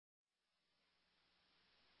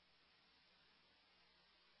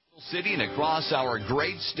city and across our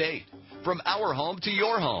great state, from our home to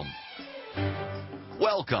your home.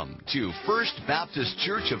 Welcome to First Baptist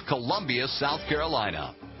Church of Columbia, South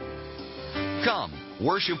Carolina. Come,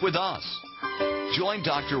 worship with us. Join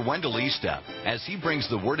Dr. Wendell Estep as he brings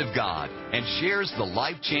the Word of God and shares the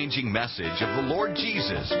life-changing message of the Lord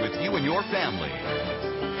Jesus with you and your family.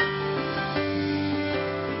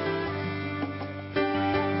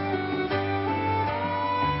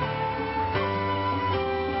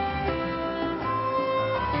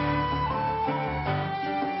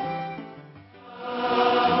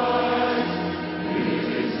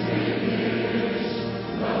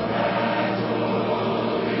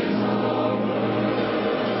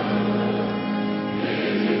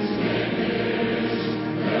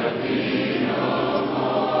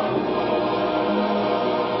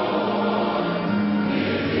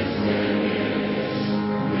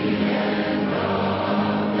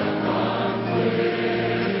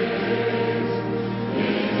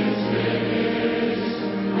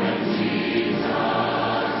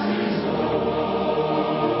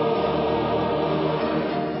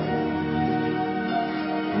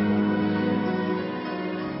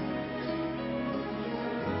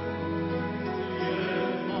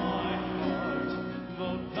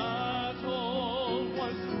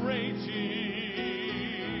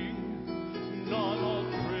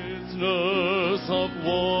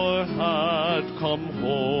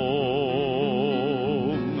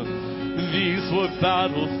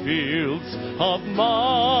 Battlefields of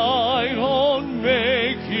my own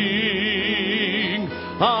making.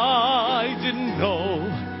 I didn't know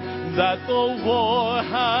that the war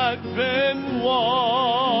had been won.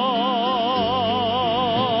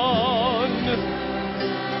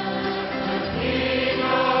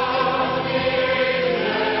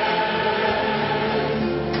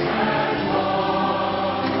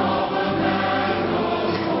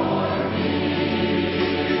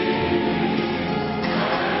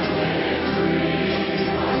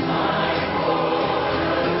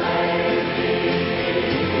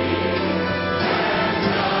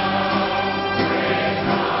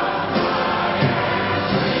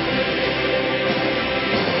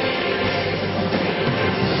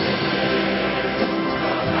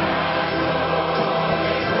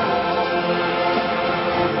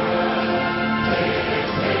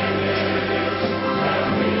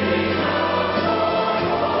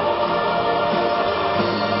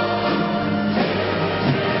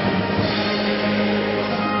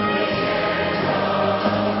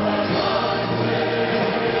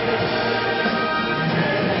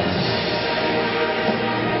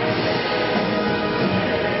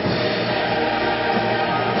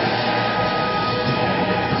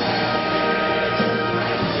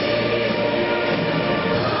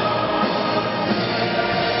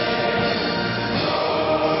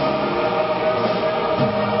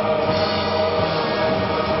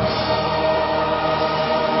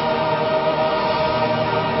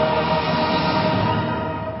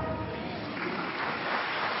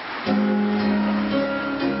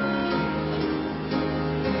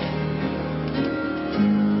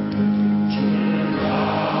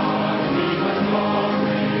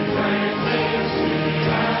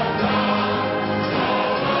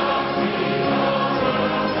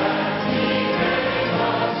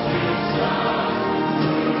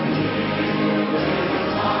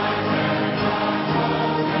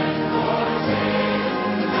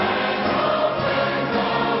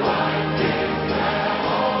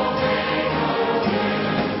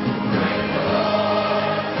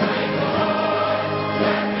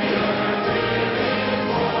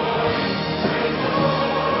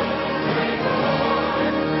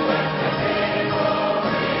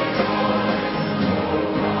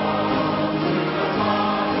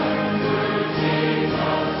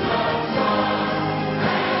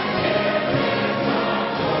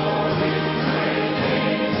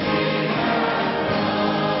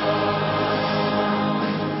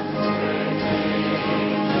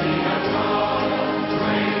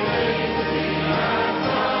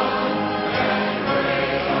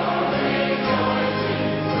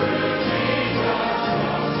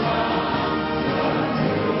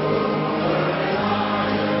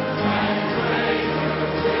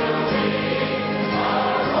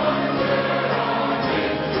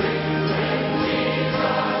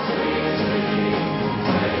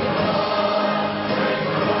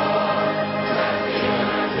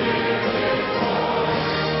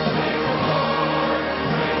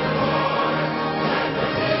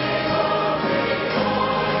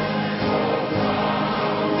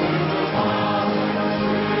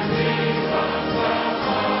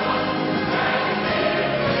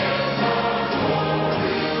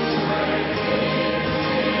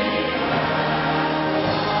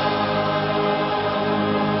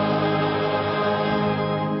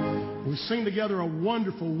 sing together a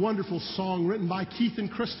wonderful, wonderful song written by Keith and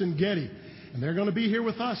Kristen Getty. And they're going to be here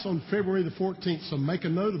with us on February the 14th, so make a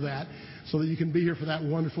note of that so that you can be here for that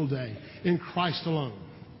wonderful day. In Christ alone.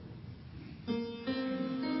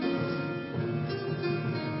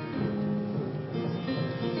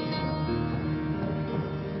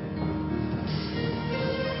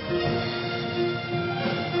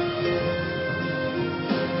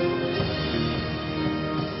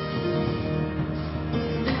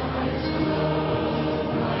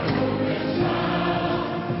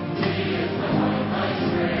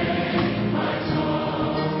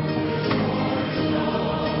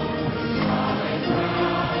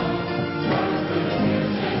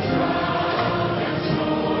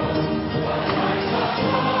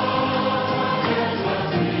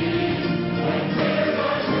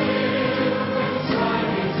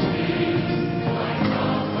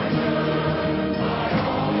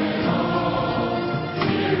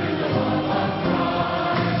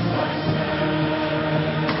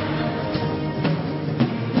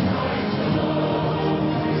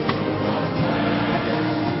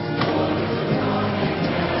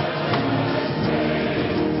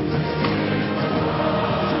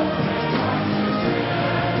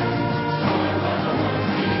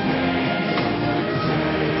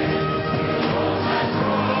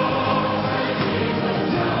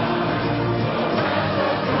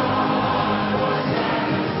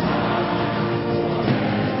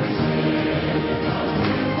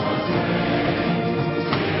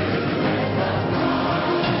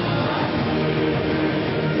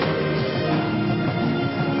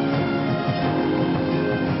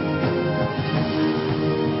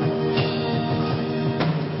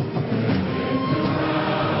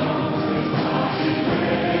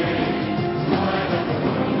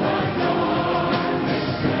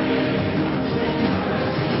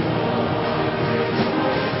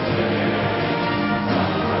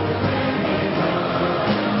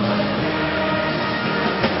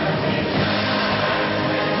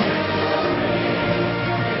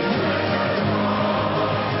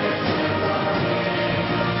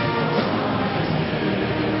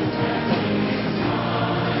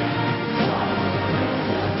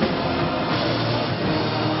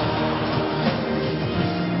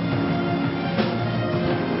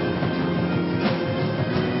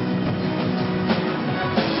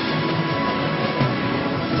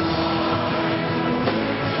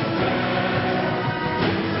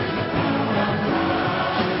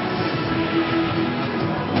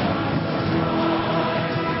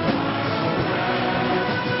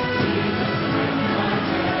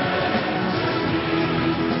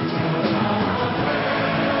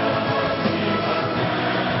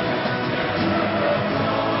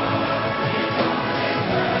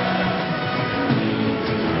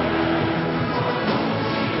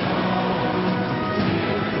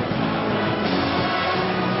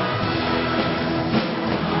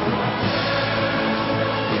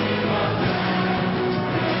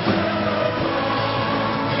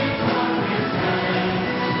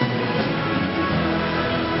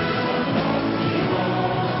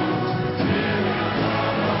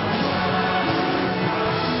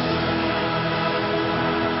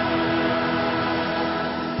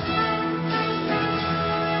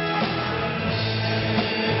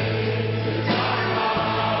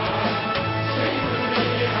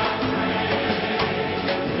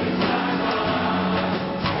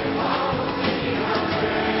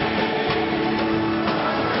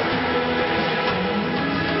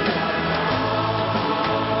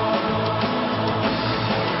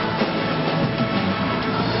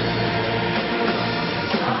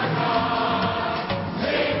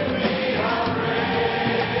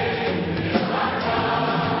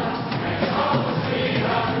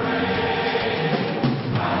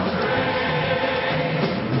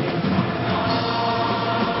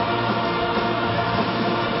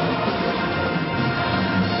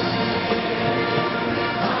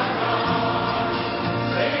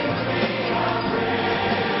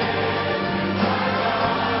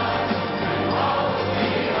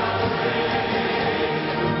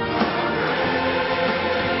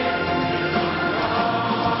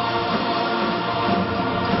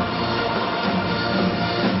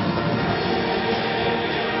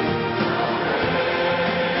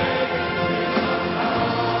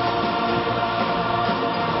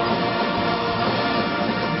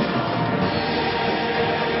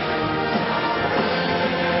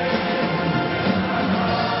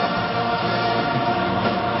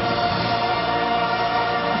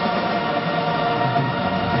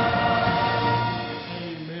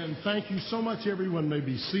 Thank you so much. Everyone may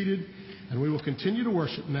be seated, and we will continue to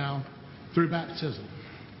worship now through baptism.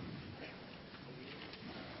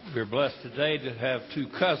 We're blessed today to have two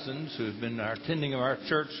cousins who have been attending our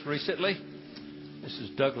church recently. This is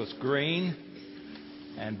Douglas Green,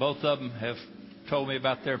 and both of them have told me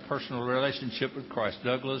about their personal relationship with Christ.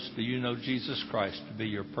 Douglas, do you know Jesus Christ to be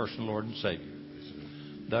your personal Lord and Savior?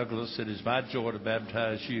 Douglas, it is my joy to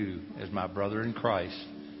baptize you as my brother in Christ.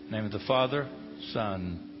 In the name of the Father,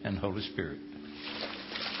 Son, and Holy Spirit.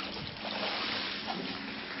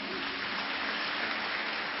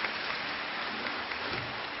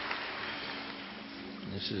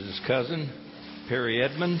 This is his cousin, Perry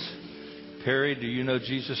Edmonds. Perry, do you know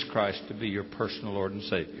Jesus Christ to be your personal Lord and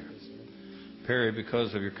Savior? Perry,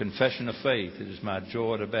 because of your confession of faith, it is my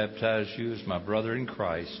joy to baptize you as my brother in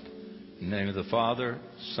Christ. In the name of the Father,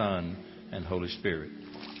 Son, and Holy Spirit.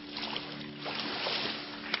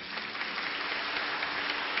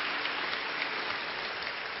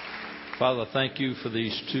 Father, thank you for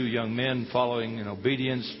these two young men following in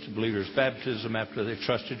obedience to believers' baptism after they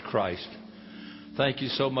trusted Christ. Thank you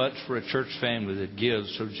so much for a church family that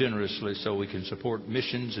gives so generously so we can support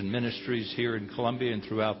missions and ministries here in Columbia and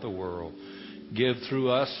throughout the world. Give through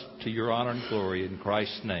us to your honor and glory in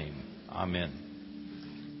Christ's name. Amen.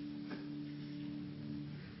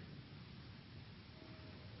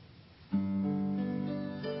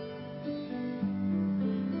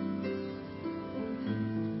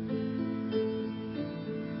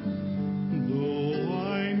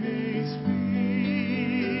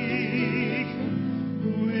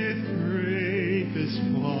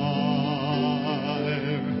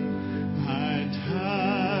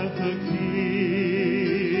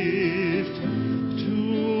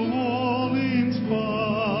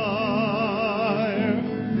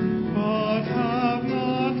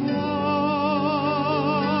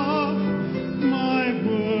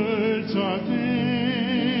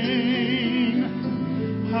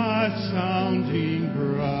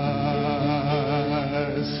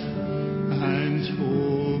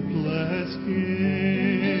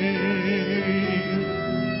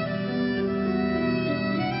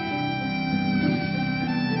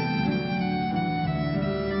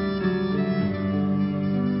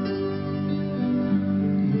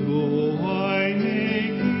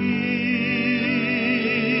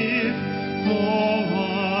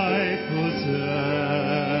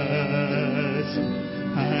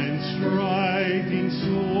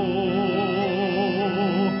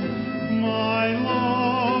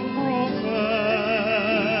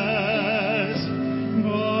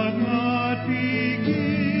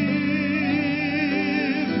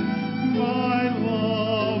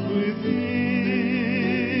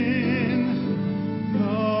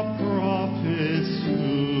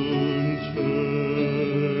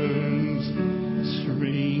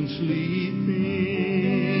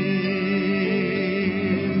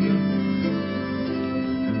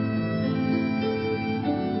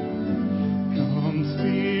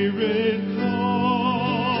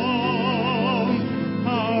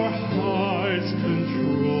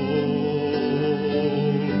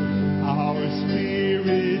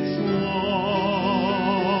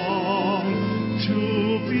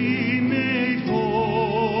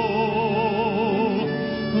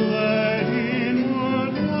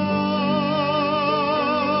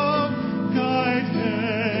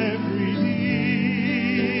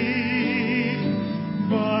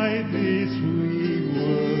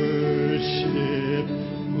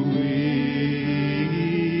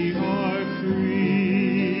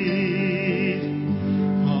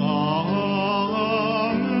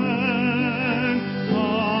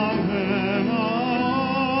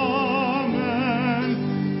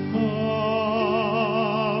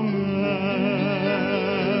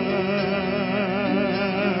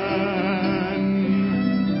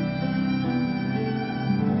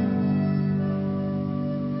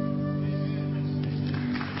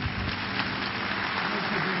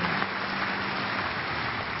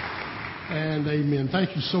 And amen.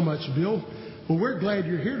 Thank you so much, Bill. Well, we're glad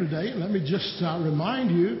you're here today. And let me just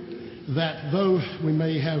remind you that though we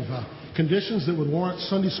may have conditions that would warrant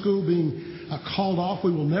Sunday school being called off,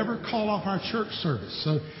 we will never call off our church service.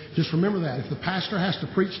 So just remember that. If the pastor has to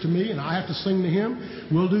preach to me and I have to sing to him,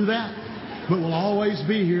 we'll do that. But we'll always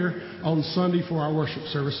be here on Sunday for our worship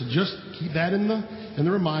service. So just keep that in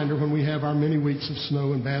the reminder when we have our many weeks of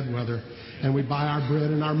snow and bad weather and we buy our bread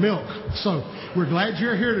and our milk. So we're glad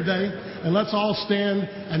you're here today, and let's all stand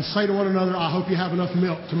and say to one another, I hope you have enough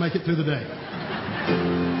milk to make it through the day.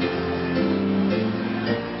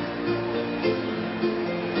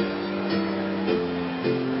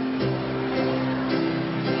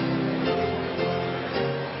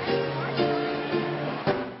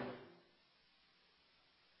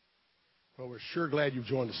 Well, we're sure glad you've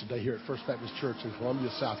joined us today here at First Baptist Church in Columbia,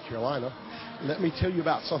 South Carolina. Let me tell you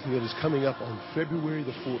about something that is coming up on February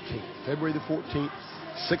the 14th. February the 14th,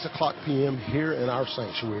 6 o'clock p.m. here in our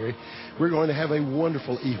sanctuary. We're going to have a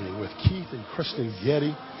wonderful evening with Keith and Kristen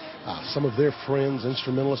Getty, some of their friends,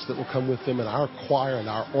 instrumentalists that will come with them, and our choir and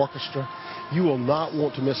our orchestra. You will not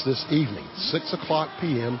want to miss this evening, 6 o'clock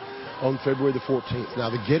p.m. on February the 14th. Now,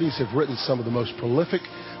 the Gettys have written some of the most prolific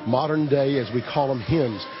modern day, as we call them,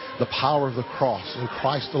 hymns, The Power of the Cross and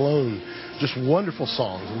Christ Alone. Just wonderful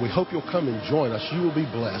songs, and we hope you'll come and join us. You will be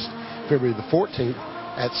blessed February the 14th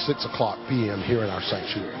at 6 o'clock p.m. here in our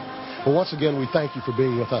sanctuary. Well, once again, we thank you for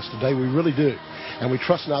being with us today. We really do. And we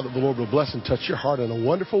trust now that the Lord will bless and touch your heart in a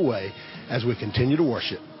wonderful way as we continue to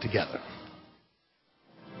worship together.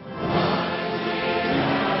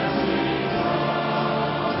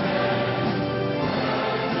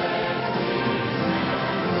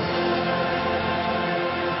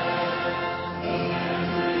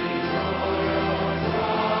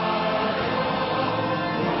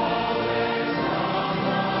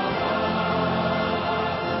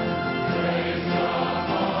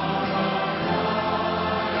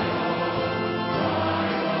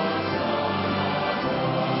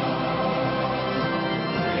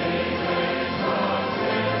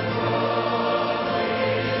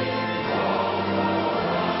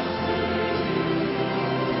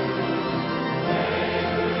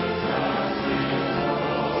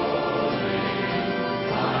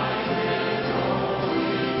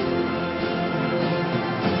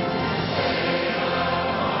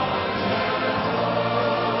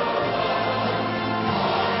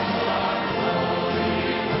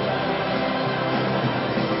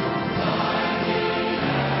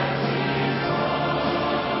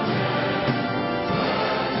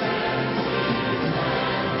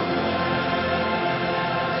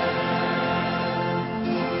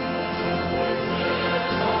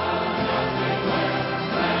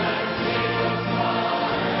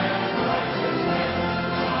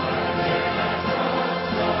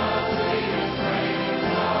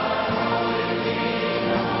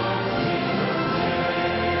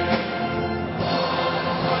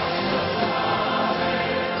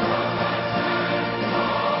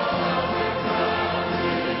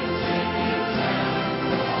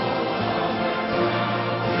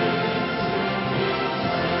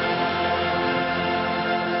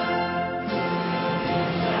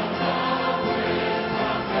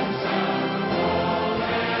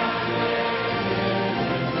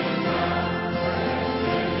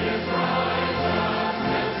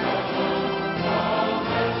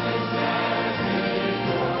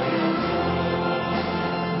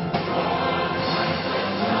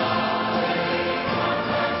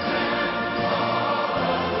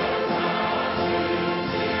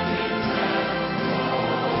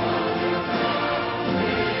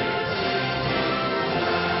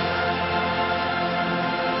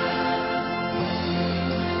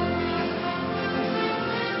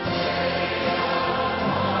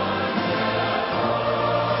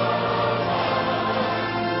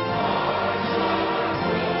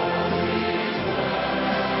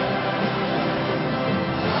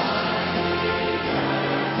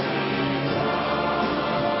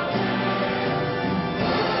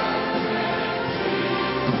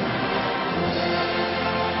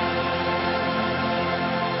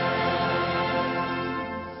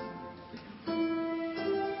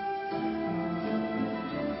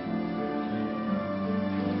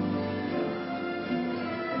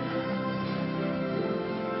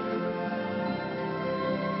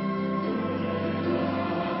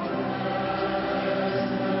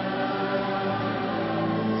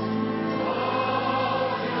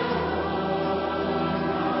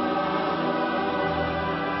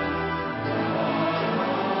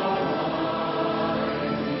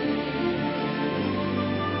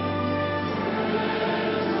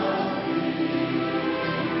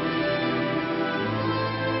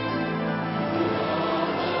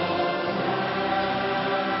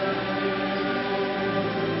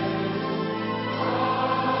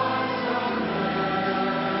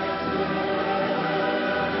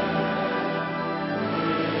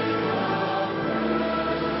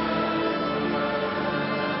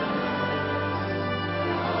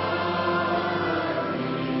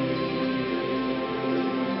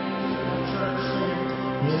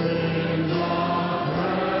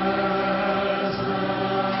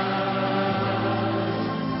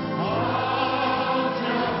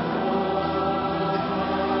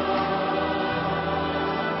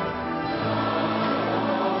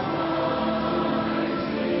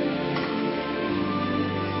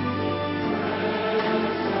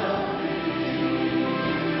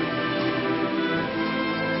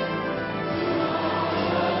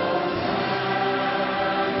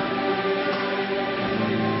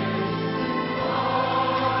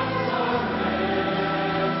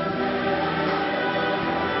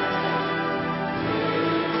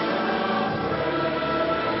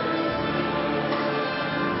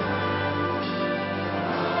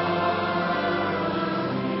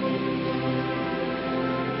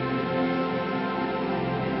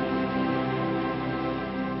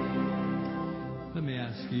 me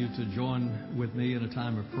ask you to join with me in a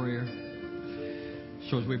time of prayer.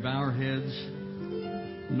 So as we bow our heads,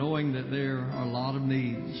 knowing that there are a lot of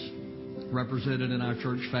needs represented in our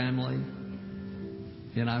church family,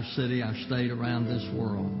 in our city, our state, around this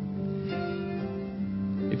world.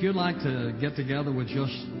 If you'd like to get together with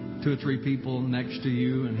just 2 or 3 people next to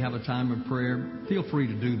you and have a time of prayer, feel free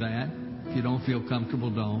to do that. If you don't feel comfortable,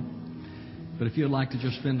 don't. But if you'd like to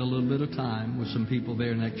just spend a little bit of time with some people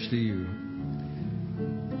there next to you,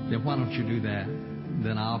 then why don't you do that?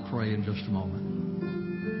 Then I'll pray in just a moment.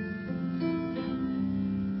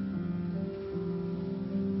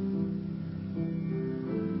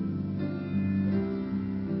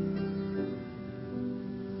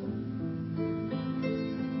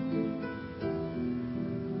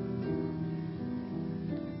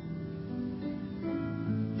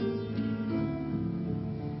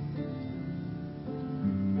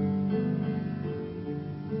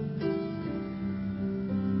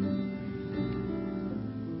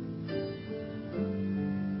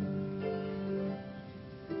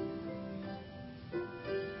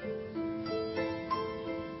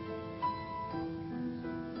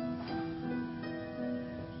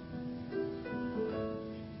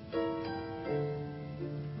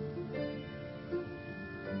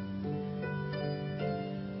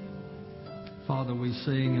 Father, we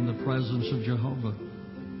sing in the presence of Jehovah.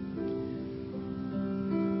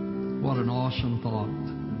 What an awesome thought.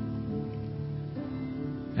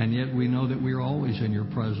 And yet we know that we're always in your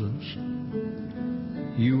presence.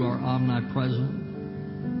 You are omnipresent,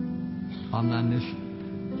 omniscient.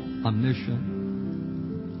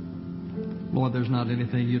 Lord, there's not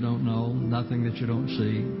anything you don't know, nothing that you don't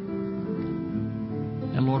see.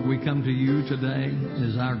 And Lord, we come to you today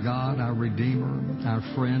as our God, our Redeemer, our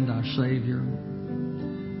friend, our Savior,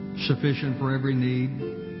 sufficient for every need,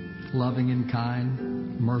 loving and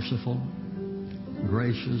kind, merciful,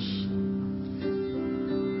 gracious.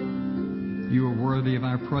 You are worthy of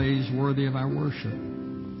our praise, worthy of our worship.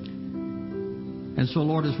 And so,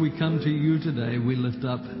 Lord, as we come to you today, we lift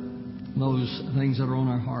up those things that are on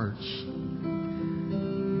our hearts.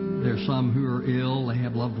 There are some who are ill. They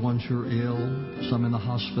have loved ones who are ill, some in the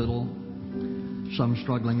hospital, some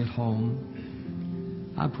struggling at home.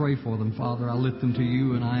 I pray for them, Father. I lift them to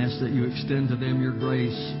you, and I ask that you extend to them your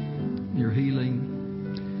grace, your healing.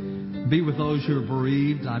 Be with those who are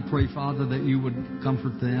bereaved. I pray, Father, that you would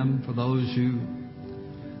comfort them. For those who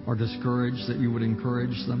are discouraged, that you would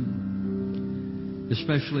encourage them.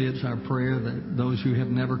 Especially it's our prayer that those who have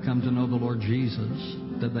never come to know the Lord Jesus,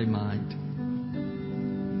 that they might.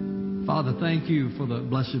 Father, thank you for the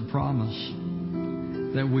blessed promise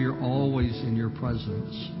that we are always in your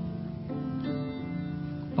presence.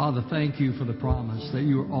 Father, thank you for the promise that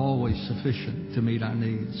you are always sufficient to meet our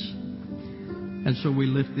needs. And so we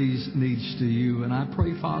lift these needs to you. And I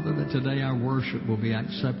pray, Father, that today our worship will be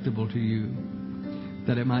acceptable to you,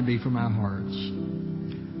 that it might be from our hearts.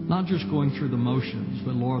 Not just going through the motions,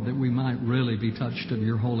 but, Lord, that we might really be touched of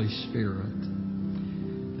your Holy Spirit,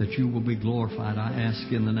 that you will be glorified. I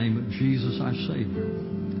ask in the name of Jesus, our Savior.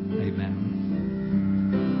 Amen.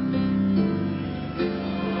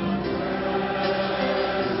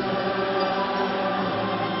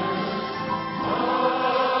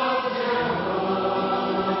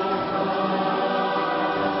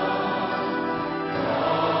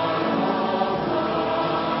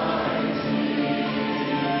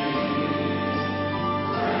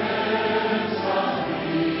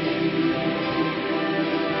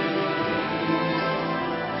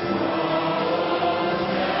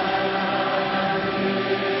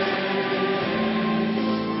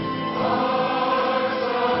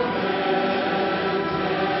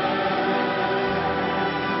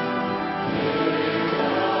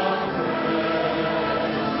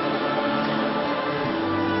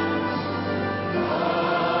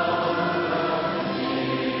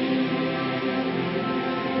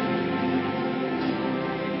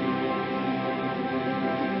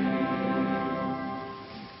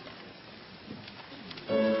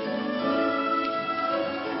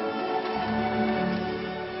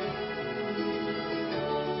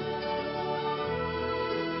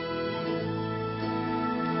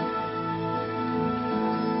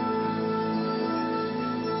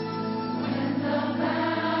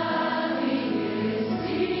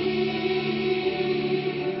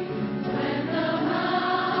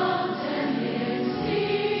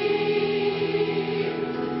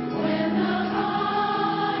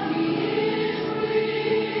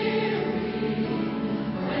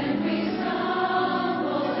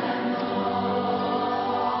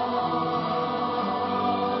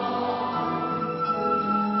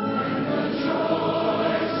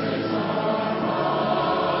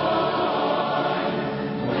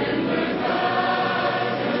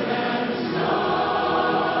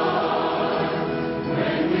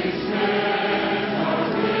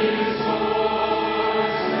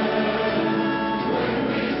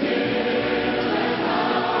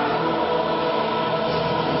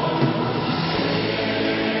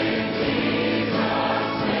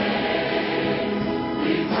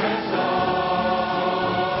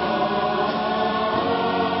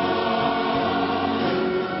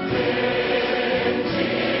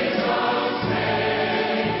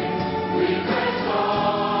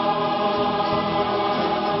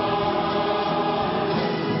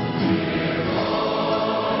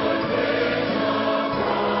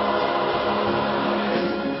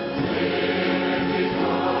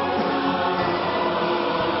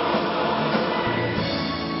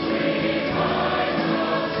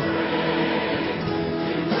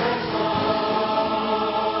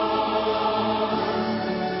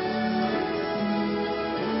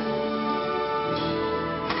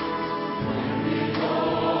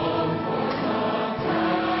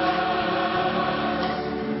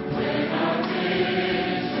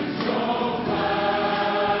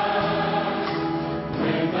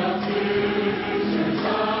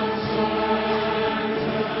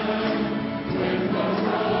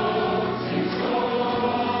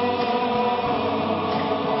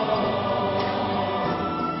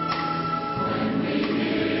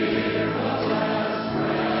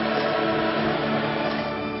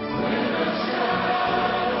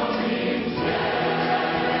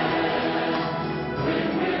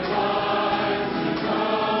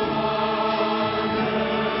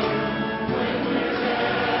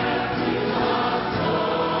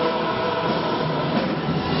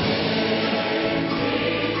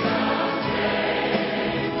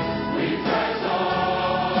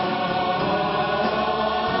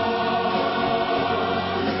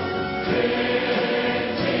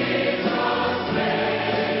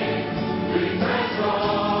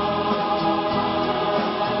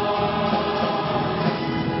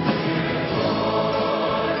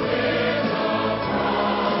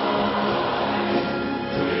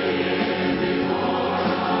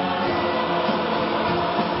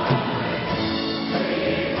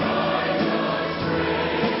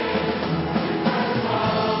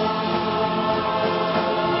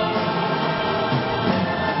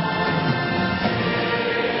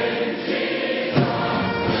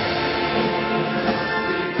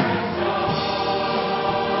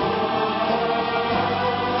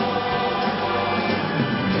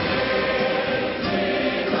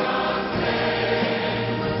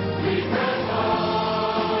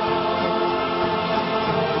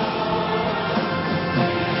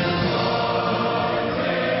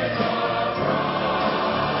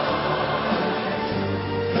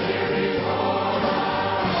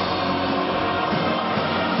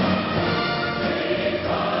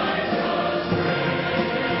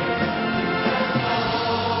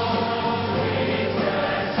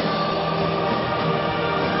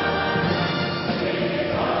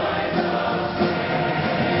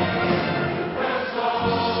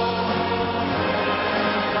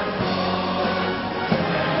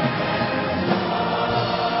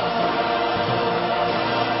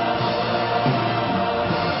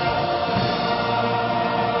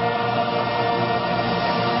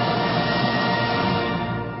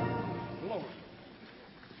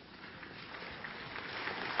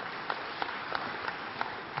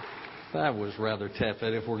 That was rather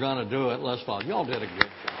tepid. If we're going to do it, let's follow. Y'all did a good job.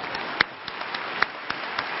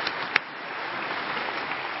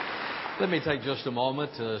 Let me take just a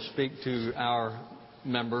moment to speak to our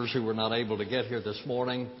members who were not able to get here this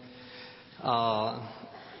morning. The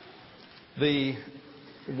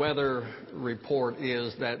weather report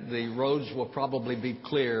is that the roads will probably be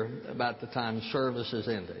clear about the time service is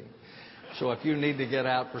ending. So if you need to get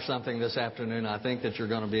out for something this afternoon, I think that you're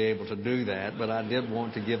going to be able to do that. But I did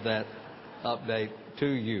want to give that update to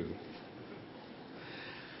you.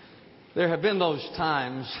 There have been those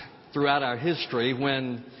times throughout our history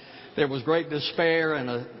when there was great despair and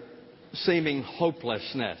a seeming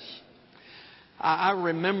hopelessness. I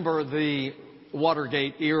remember the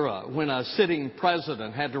Watergate era when a sitting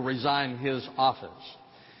president had to resign his office.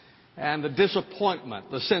 And the disappointment,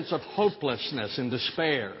 the sense of hopelessness and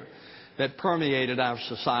despair that permeated our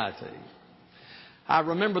society. I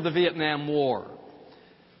remember the Vietnam War.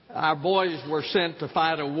 Our boys were sent to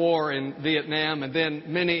fight a war in Vietnam, and then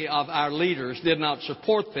many of our leaders did not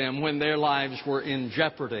support them when their lives were in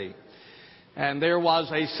jeopardy. And there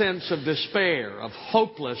was a sense of despair, of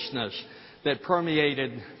hopelessness that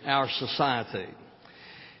permeated our society.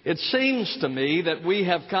 It seems to me that we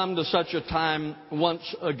have come to such a time once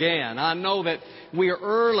again. I know that we are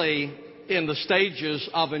early in the stages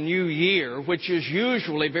of a new year, which is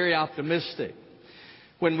usually very optimistic.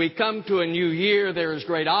 When we come to a new year, there is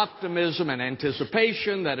great optimism and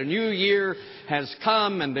anticipation that a new year has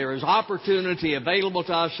come and there is opportunity available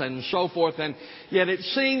to us and so forth. And yet it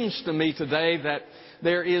seems to me today that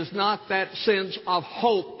there is not that sense of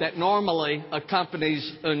hope that normally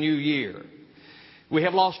accompanies a new year. We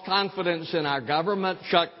have lost confidence in our government.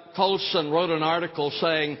 Chuck Colson wrote an article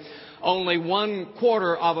saying only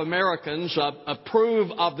 1/4 of Americans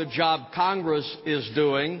approve of the job Congress is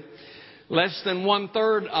doing. Less than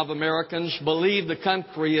 1/3 of Americans believe the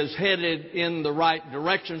country is headed in the right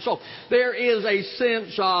direction. So there is a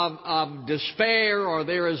sense of despair, or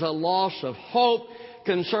there is a loss of hope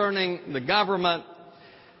concerning the government.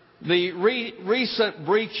 The recent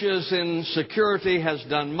breaches in security has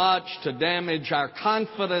done much to damage our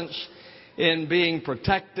confidence in being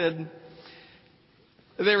protected.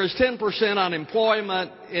 There is 10%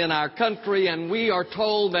 unemployment in our country, and we are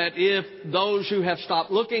told that if those who have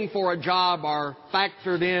stopped looking for a job are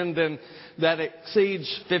factored in, then that exceeds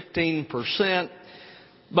 15%.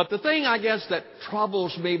 But the thing, I guess, that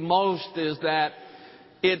troubles me most is that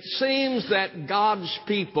it seems that God's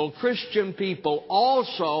people, Christian people,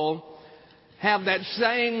 also have that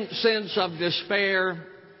same sense of despair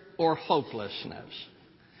or hopelessness.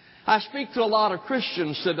 I speak to a lot of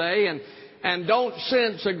Christians today and don't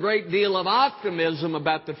sense a great deal of optimism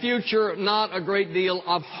about the future, not a great deal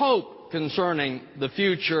of hope concerning the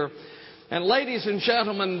future. And ladies and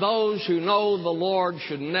gentlemen, those who know the Lord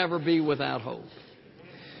should never be without hope.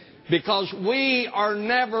 Because we are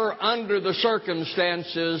never under the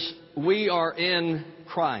circumstances, we are in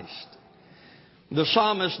Christ. The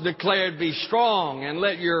psalmist declared, "Be strong and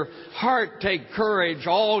let your heart take courage,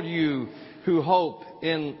 all you who hope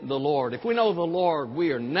in the Lord." If we know the Lord,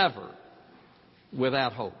 we are never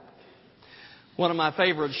without hope. One of my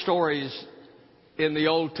favorite stories in the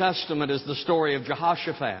Old Testament is the story of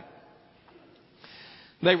Jehoshaphat.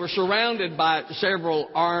 They were surrounded by several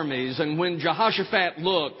armies, and when Jehoshaphat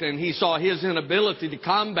looked and he saw his inability to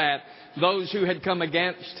combat those who had come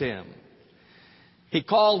against him, he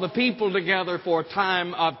called the people together for a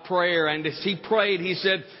time of prayer, and as he prayed, he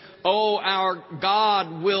said, "O our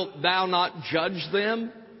God, wilt thou not judge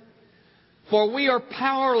them? For we are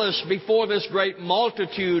powerless before this great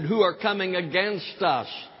multitude who are coming against us.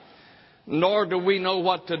 Nor do we know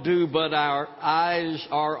what to do, but our eyes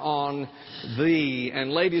are on Thee."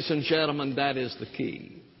 And ladies and gentlemen, that is the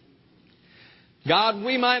key. God,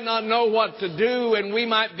 we might not know what to do, and we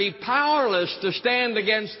might be powerless to stand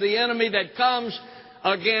against the enemy that comes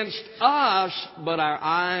against us, but our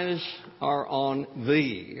eyes are on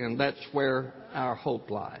Thee, and that's where our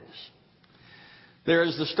hope lies. There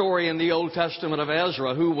is the story in the Old Testament of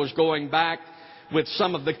Ezra, who was going back with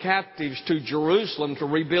some of the captives to Jerusalem to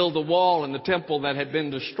rebuild the wall and the temple that had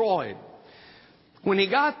been destroyed. When he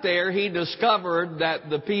got there, he discovered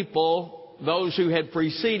that the people, those who had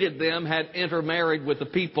preceded them, had intermarried with the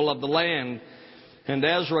people of the land. And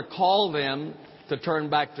Ezra called them to turn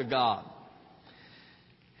back to God.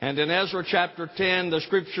 And in Ezra chapter 10, the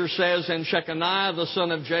Scripture says, "And Shechaniah the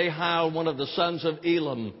son of Jehiel, one of the sons of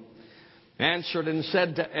Elam, answered and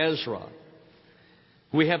said to Ezra,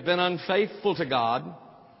 We have been unfaithful to God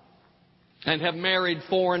and have married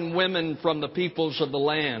foreign women from the peoples of the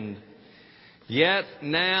land. Yet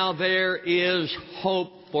now there is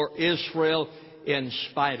hope for Israel in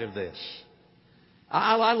spite of this.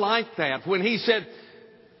 I like that. When he said,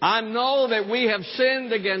 I know that we have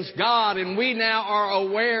sinned against God, and we now are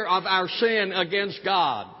aware of our sin against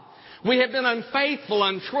God. We have been unfaithful,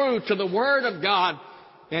 untrue to the Word of God,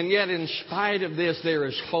 and yet in spite of this, there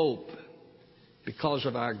is hope because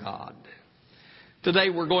of our God. Today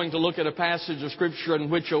we're going to look at a passage of Scripture in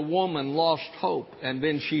which a woman lost hope, and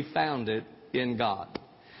then she found it in God.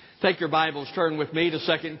 Take your Bibles, turn with me to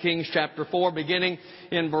 2 Kings chapter 4, beginning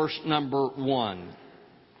in verse number 1.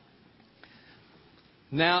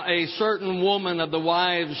 Now a certain woman of the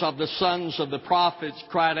wives of the sons of the prophets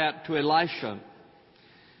cried out to Elisha,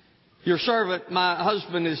 Your servant, my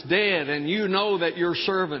husband, is dead, and you know that your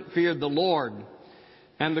servant feared the Lord.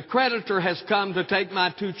 And the creditor has come to take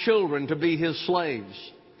my 2 children to be his slaves.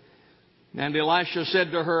 And Elisha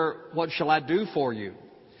said to her, What shall I do for you?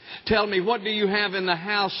 Tell me, what do you have in the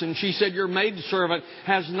house? And she said, Your maidservant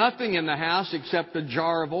has nothing in the house except a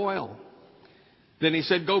jar of oil. Then he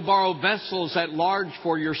said, Go borrow vessels at large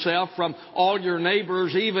for yourself from all your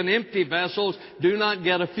neighbors, even empty vessels. Do not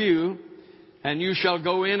get a few. And you shall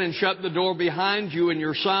go in and shut the door behind you and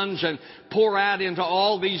your sons and pour out into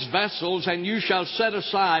all these vessels, and you shall set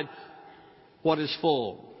aside what is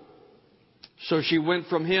full. So she went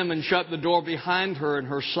from him and shut the door behind her and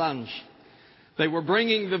her sons. They were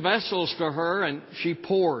bringing the vessels to her, and she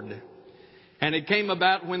poured. And it came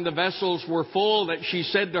about when the vessels were full that she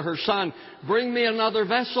said to her son, Bring me another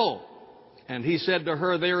vessel. And he said to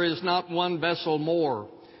her, There is not one vessel more.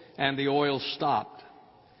 And the oil stopped.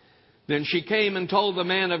 Then she came and told the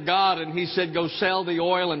man of God, and he said, Go sell the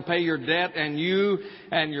oil and pay your debt, and you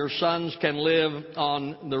and your sons can live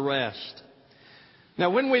on the rest. Now,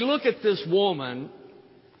 when we look at this woman,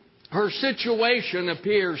 her situation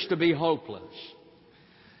appears to be hopeless.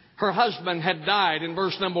 Her husband had died. In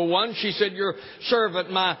verse number 1, she said, Your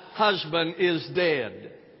servant, my husband, is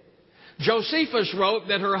dead. Josephus wrote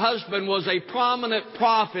that her husband was a prominent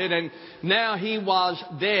prophet, and now he was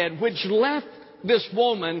dead, which left this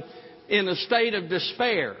woman in a state of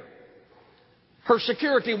despair. Her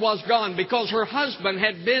security was gone because her husband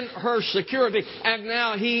had been her security, and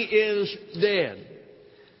now he is dead.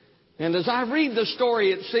 And as I read the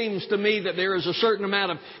story, it seems to me that there is a certain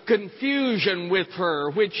amount of confusion with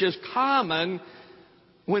her, which is common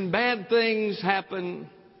when bad things happen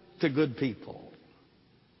to good people.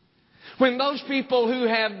 When those people who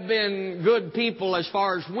have been good people, as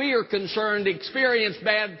far as we are concerned, experience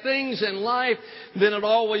bad things in life, then it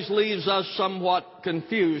always leaves us somewhat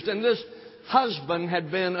confused. And this husband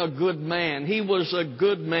had been a good man. He was a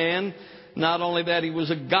good man. Not only that, he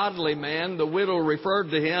was a godly man. The widow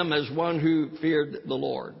referred to him as one who feared the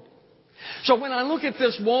Lord. So when I look at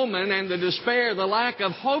this woman and the despair, the lack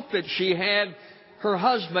of hope that she had, her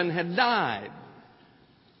husband had died.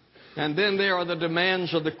 And then there are the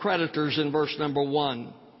demands of the creditors in verse number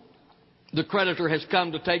 1. The creditor has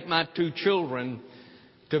come to take my 2 children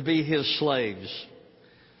to be his slaves.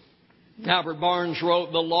 Albert Barnes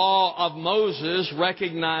wrote, The law of Moses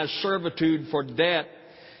recognized servitude for debt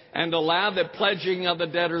and allowed the pledging of the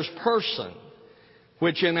debtor's person,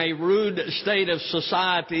 which in a rude state of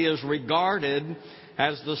society is regarded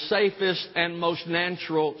as the safest and most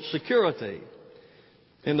natural security.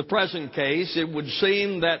 In the present case, it would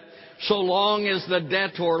seem that so long as the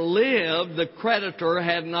debtor lived, the creditor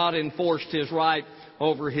had not enforced his right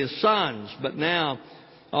over his sons. But now,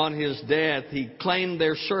 on his death, he claimed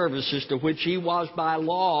their services to which he was by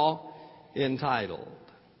law entitled.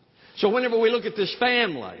 So whenever we look at this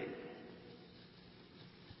family,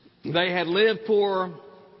 they had lived poor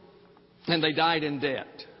and they died in debt.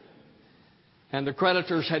 And the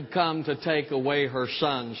creditors had come to take away her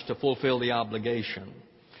sons to fulfill the obligation.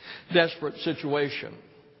 Desperate situation.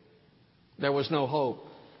 There was no hope.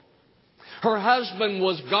 Her husband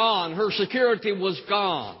was gone. Her security was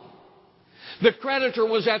gone. The creditor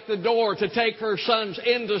was at the door to take her sons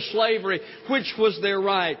into slavery, which was their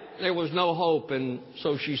right. There was no hope, and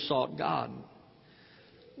so she sought God.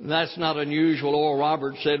 That's not unusual. Oral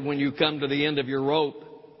Roberts said, when you come to the end of your rope,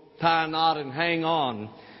 tie a knot and hang on.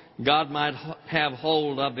 God might have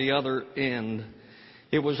hold of the other end.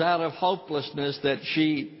 It was out of hopelessness that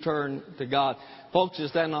she turned to God. Folks,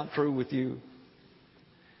 is that not true with you?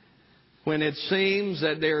 When it seems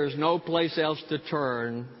that there is no place else to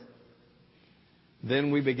turn,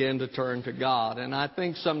 then we begin to turn to God. And I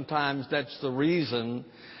think sometimes that's the reason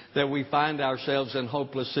that we find ourselves in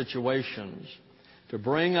hopeless situations, to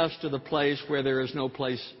bring us to the place where there is no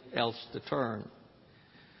place else to turn.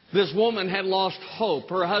 This woman had lost hope.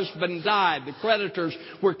 Her husband died. The creditors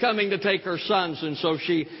were coming to take her sons, and so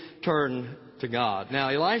she turned to God. Now,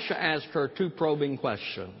 Elisha asked her two probing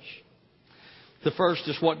questions. The first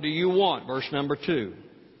is, what do you want? Verse number 2.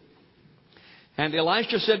 And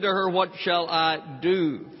Elisha said to her, what shall I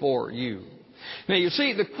do for you? Now you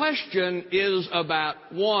see, the question is about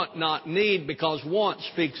want, not need, because want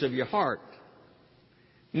speaks of your heart.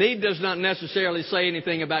 Need does not necessarily say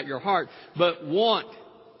anything about your heart, but want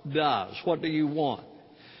does. What do you want?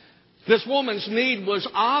 This woman's need was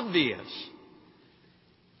obvious.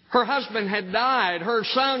 Her husband had died. Her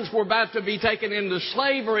sons were about to be taken into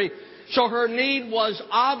slavery. So her need was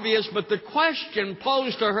obvious, but the question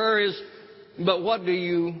posed to her is, but what do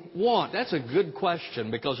you want? That's a good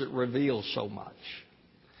question because it reveals so much.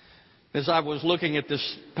 As I was looking at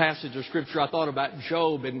this passage of Scripture, I thought about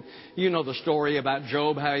Job, and you know the story about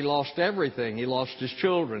Job, how he lost everything. He lost his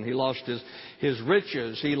children. He lost his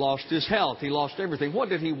riches. He lost his health. He lost everything. What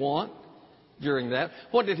did he want during that?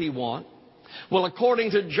 What did he want? Well,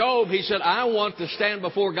 according to Job, he said, I want to stand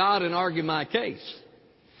before God and argue my case.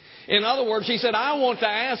 In other words, he said, I want to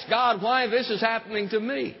ask God why this is happening to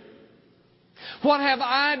me. What have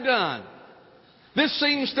I done? This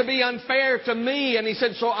seems to be unfair to me. And he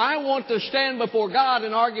said, so I want to stand before God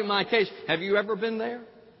and argue my case. Have you ever been there?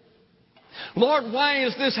 Lord, why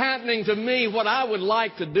is this happening to me? What I would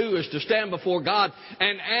like to do is to stand before God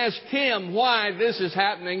and ask Him why this is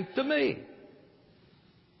happening to me.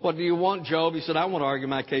 What do you want, Job? He said, I want to argue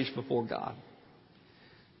my case before God.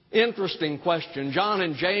 Interesting question. John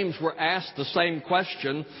and James were asked the same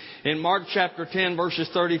question in Mark chapter 10, verses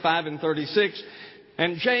 35 and 36.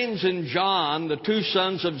 And James and John, the two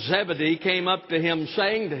sons of Zebedee, came up to him,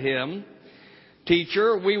 saying to him,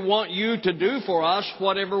 Teacher, we want you to do for us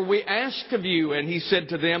whatever we ask of you. And he said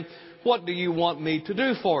to them, what do you want me to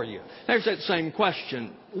do for you? There's that same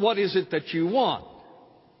question. What is it that you want?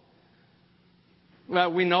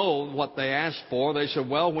 Well, we know what they asked for. They said,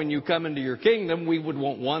 well, when you come into your kingdom, we would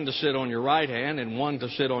want one to sit on your right hand and one to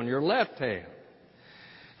sit on your left hand.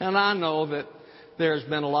 And I know that there's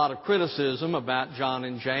been a lot of criticism about John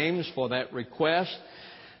and James for that request.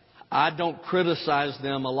 I don't criticize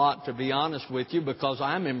them a lot, to be honest with you, because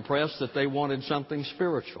I'm impressed that they wanted something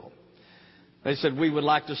spiritual. They said, we would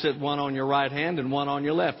like to sit one on your right hand and one on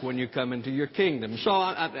your left when you come into your kingdom. So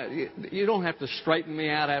you don't have to straighten me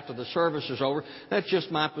out after the service is over. That's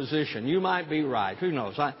just my position. You might be right. Who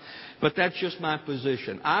knows? But that's just my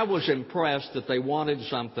position. I was impressed that they wanted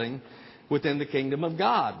something within the kingdom of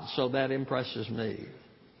God. So that impresses me.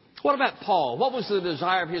 What about Paul? What was the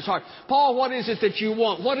desire of his heart? Paul, what is it that you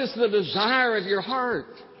want? What is the desire of your heart?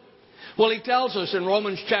 Well, he tells us in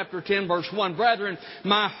Romans chapter 10, verse 1, Brethren,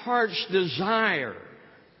 my heart's desire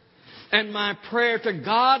and my prayer to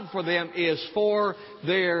God for them is for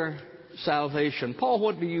their salvation. Paul,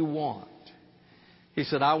 what do you want? He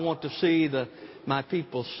said, I want to see my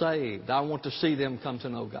people saved. I want to see them come to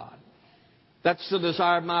know God. That's the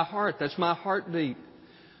desire of my heart. That's my heartbeat.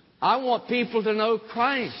 I want people to know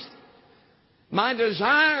Christ. My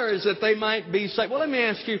desire is that they might be saved. Well, let me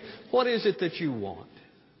ask you, what is it that you want?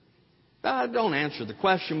 Don't answer the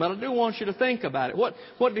question, but I do want you to think about it.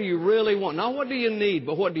 What do you really want? Not what do you need,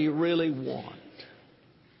 but what do you really want?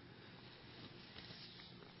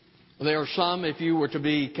 There are some, if you were to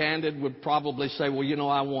be candid, would probably say, well, you know,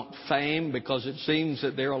 I want fame, because it seems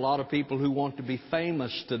that there are a lot of people who want to be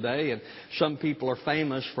famous today, and some people are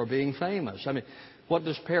famous for being famous. I mean, what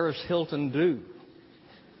does Paris Hilton do?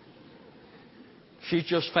 She's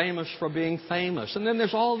just famous for being famous. And then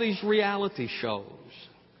there's all these reality shows.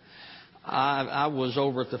 I was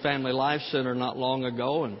over at the Family Life Center not long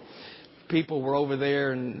ago, and people were over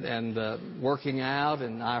there and working out,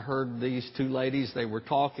 and I heard these two ladies, they were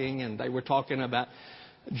talking, and they were talking about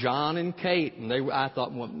John and Kate, and I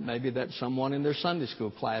thought, well, maybe that's someone in their Sunday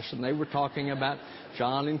school class, and they were talking about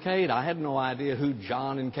John and Kate. I had no idea who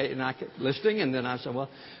John and Kate, and I kept listening, and then I said,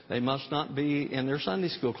 well, they must not be in their Sunday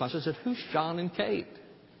school class. I said, who's John and Kate?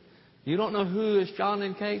 You don't know who is John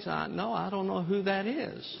and Kate? No, I don't know who that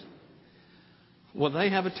is. Well, they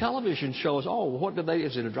have a television show. Oh, what do they?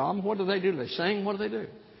 Is it a drama? What do they do? Do they sing? What do they do?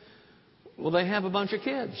 Well, they have a bunch of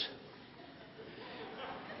kids.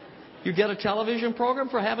 You get a television program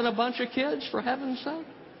for having a bunch of kids, for heaven's sake.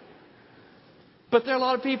 But there are a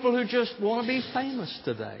lot of people who just want to be famous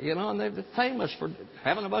today, you know, and they're famous for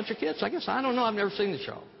having a bunch of kids. I guess, I don't know. I've never seen the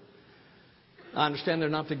show. I understand they're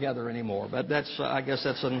not together anymore, but I guess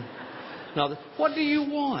that's another. What do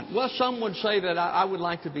you want? Well, some would say that I would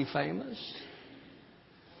like to be famous.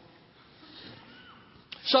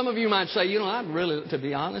 Some of you might say, you know, to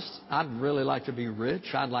be honest, I'd really like to be rich.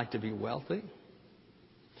 I'd like to be wealthy.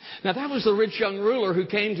 Now, that was the rich young ruler who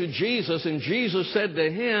came to Jesus, and Jesus said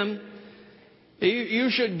to him, You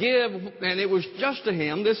should give, and it was just to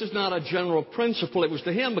him. This is not a general principle. It was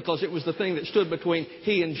to him because it was the thing that stood between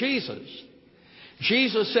he and Jesus.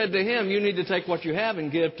 Jesus said to him, you need to take what you have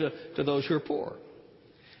and give to those who are poor.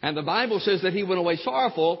 And the Bible says that he went away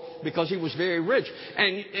sorrowful because he was very rich.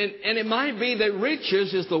 And it might be that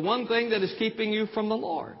riches is the one thing that is keeping you from the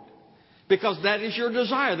Lord. Because that is your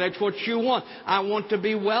desire. That's what you want. I want to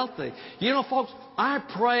be wealthy. You know, folks, I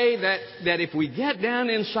pray that if we get down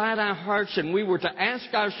inside our hearts and we were to ask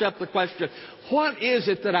ourselves the question, what is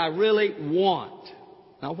it that I really want?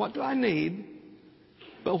 Now, what do I need?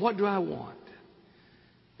 But what do I want?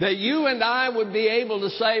 That you and I would be able to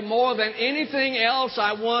say, more than anything else,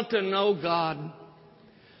 I want to know God.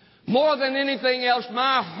 More than anything else,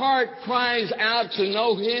 my heart cries out to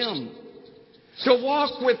know Him. To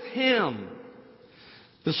walk with Him.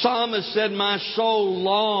 The psalmist said, my soul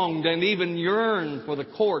longed and even yearned for the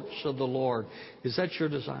courts of the Lord. Is that your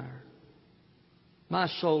desire? My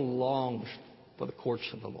soul longs for the courts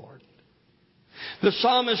of the Lord. The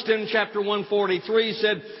psalmist in chapter 143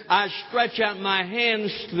 said, I stretch out my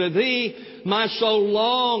hands to Thee. My soul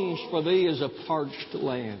longs for Thee as a parched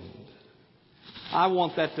land. I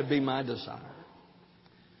want that to be my desire.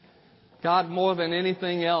 God, more than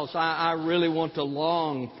anything else, I really want to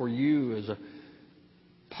long for You as a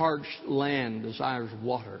parched land desires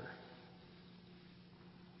water.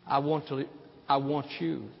 I want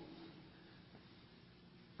You.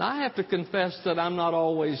 Now, I have to confess that I'm not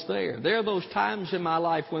always there. There are those times in my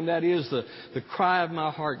life when that is the cry of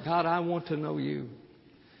my heart. God, I want to know You.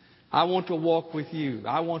 I want to walk with You.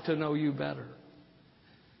 I want to know You better.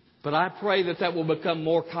 But I pray that will become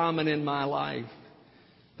more common in my life.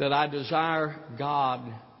 That I desire God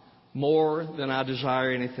more than I desire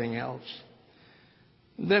anything else.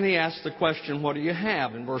 Then he asked the question, what do you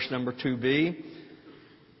have? In verse number 2b,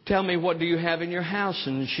 tell me, what do you have in your house?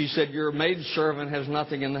 And she said, your maidservant has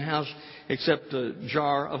nothing in the house except a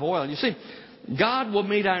jar of oil. You see, God will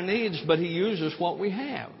meet our needs, but He uses what we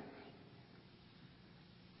have.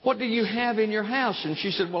 What do you have in your house? And she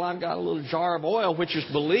said, well, I've got a little jar of oil, which is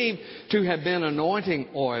believed to have been anointing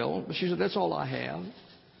oil. But she said, that's all I have.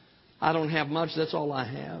 I don't have much. That's all I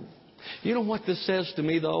have. You know what this says to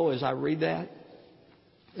me, though, as I read that?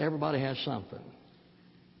 Everybody has something.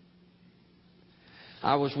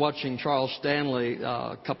 I was watching Charles Stanley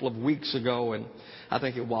a couple of weeks ago, and I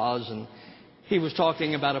think it was, and he was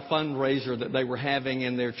talking about a fundraiser that they were having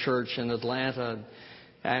in their church in Atlanta.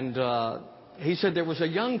 And he said there was a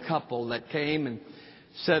young couple that came and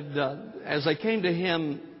said, as they came to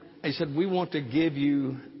him, he said, we want to give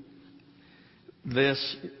you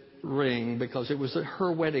this ring, because it was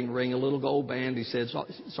her wedding ring, a little gold band. He said,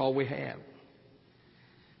 it's all we have.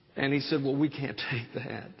 And he said, well, we can't take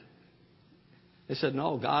that. They said,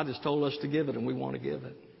 no, God has told us to give it, and we want to give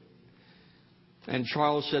it. And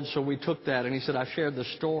Charles said, so we took that. And he said, I shared the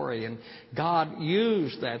story, and God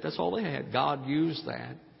used that. That's all they had. God used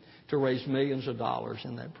that to raise millions of dollars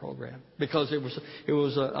in that program. Because it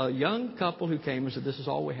was a young couple who came and said, this is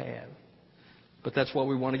all we have. But that's what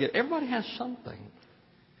we want to get. Everybody has something.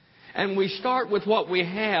 And we start with what we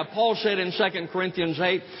have. Paul said in 2 Corinthians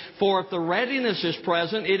 8, for if the readiness is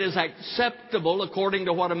present, it is acceptable according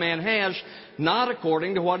to what a man has, not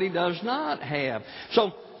according to what he does not have.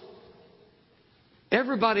 So,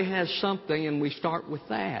 everybody has something, and we start with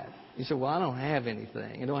that. You say, well, I don't have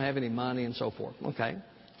anything. I don't have any money and so forth. Okay.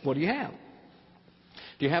 What do you have?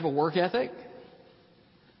 Do you have a work ethic?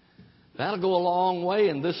 That'll go a long way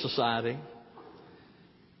in this society.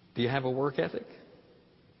 Do you have a work ethic?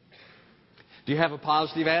 Do you have a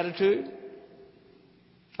positive attitude?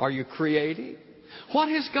 Are you creative? What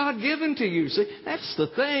has God given to you? See, that's the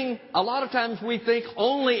thing. A lot of times we think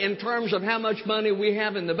only in terms of how much money we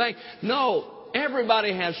have in the bank. No,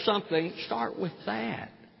 everybody has something. Start with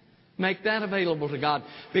that. Make that available to God.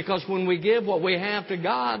 Because when we give what we have to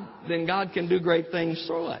God, then God can do great things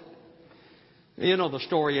through it. You know the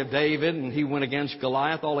story of David, and he went against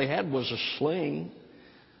Goliath. All he had was a sling,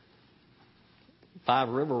 5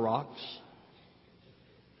 river rocks.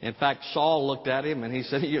 In fact, Saul looked at him and he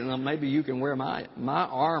said, maybe you can wear my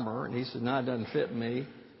armor. And he said, no, it doesn't fit me.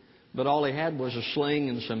 But all he had was a sling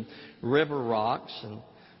and some river rocks.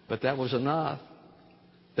 But that was enough.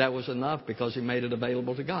 That was enough because he made it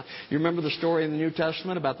available to God. You remember the story in the New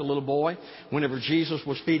Testament about the little boy? Whenever Jesus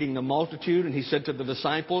was feeding the multitude and He said to the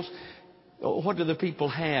disciples, what do the people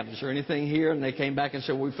have? Is there anything here? And they came back and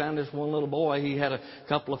said, we found this one little boy. He had a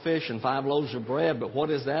couple of fish and 5 loaves of bread. But what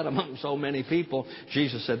is that among so many people?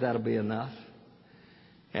 Jesus said, that'll be enough.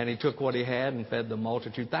 And He took what He had and fed the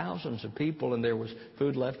multitude, thousands of people, and there was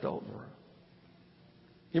food left over.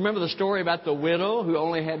 You remember the story about the widow who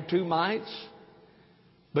only had 2 mites?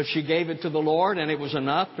 But she gave it to the Lord, and it was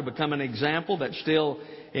enough to become an example that still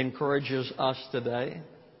encourages us today.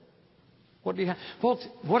 What do you have? Folks,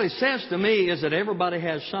 what it says to me is that everybody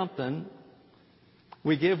has something.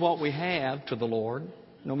 We give what we have to the Lord,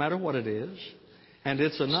 no matter what it is. And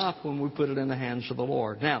it's enough when we put it in the hands of the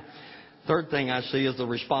Lord. Now, third thing I see is the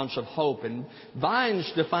response of hope. And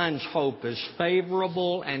Vines defines hope as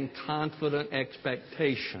favorable and confident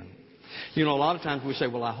expectation. You know, a lot of times we say,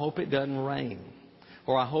 well, I hope it doesn't rain.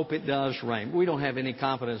 Or I hope it does rain. We don't have any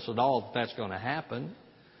confidence at all that that's going to happen.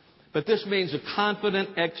 But this means a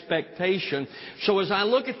confident expectation. So as I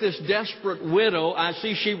look at this desperate widow, I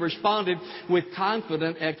see she responded with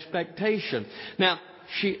confident expectation. Now,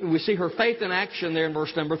 we see her faith in action there in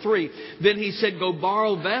verse number 3. Then he said, go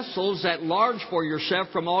borrow vessels at large for yourself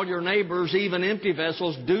from all your neighbors, even empty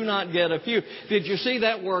vessels. Do not get a few. Did you see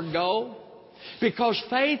that word go? Because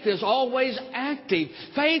faith is always active.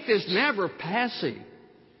 Faith is never passive.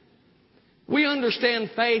 We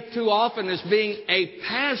understand faith too often as being a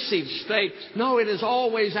passive state. No, it is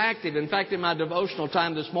always active. In fact, in my devotional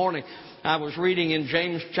time this morning, I was reading in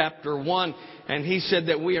James chapter 1, and he said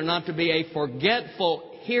that we are not to be a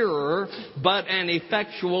forgetful hearer, but an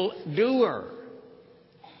effectual doer.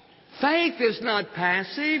 Faith is not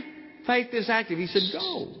passive. Faith is active. He said,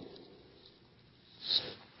 go.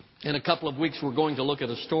 In a couple of weeks, we're going to look at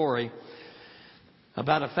a story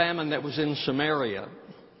about a famine that was in Samaria.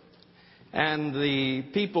 And the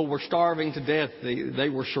people were starving to death. They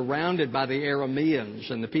were surrounded by the Arameans,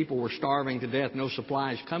 and the people were starving to death, no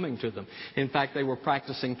supplies coming to them. In fact, they were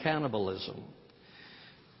practicing cannibalism.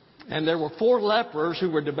 And there were 4 lepers who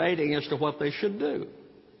were debating as to what they should do.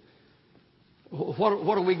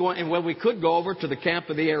 What are we going? And well, we could go over to the camp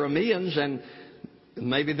of the Arameans, and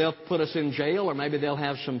maybe they'll put us in jail, or maybe they'll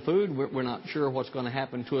have some food. We're not sure what's going to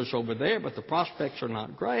happen to us over there, but the prospects are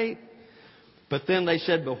not great. But then they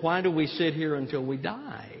said, but why do we sit here until we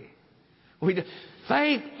die?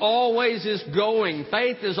 Faith always is going.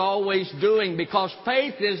 Faith is always doing. Because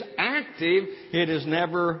faith is active, it is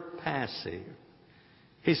never passive.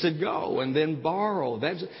 He said, go and then borrow.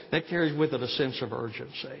 That carries with it a sense of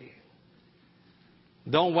urgency.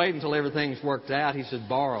 Don't wait until everything's worked out. He said,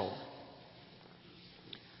 borrow.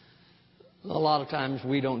 A lot of times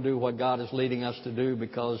we don't do what God is leading us to do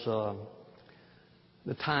because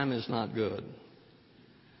the time is not good.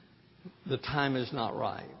 The time is not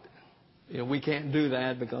right. You know, we can't do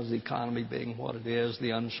that because the economy being what it is,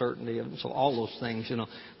 the uncertainty, and so all those things, you know.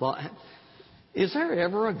 Well, is there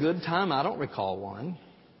ever a good time? I don't recall one.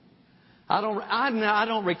 I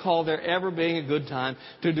don't recall there ever being a good time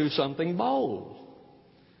to do something bold.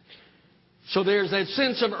 So there's that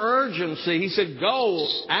sense of urgency. He said, go,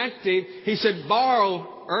 active. He said,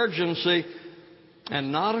 borrow, urgency,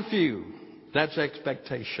 and not a few. That's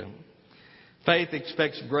expectation. Faith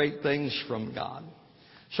expects great things from God.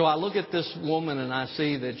 So I look at this woman and I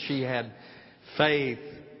see that she had faith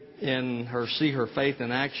in her, see her faith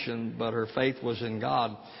in action, but her faith was in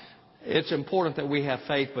God. It's important that we have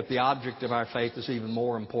faith, but the object of our faith is even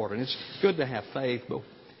more important. It's good to have faith, but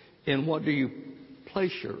in what do you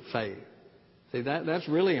place your faith? See, that's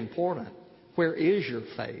really important. Where is your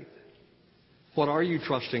faith? What are you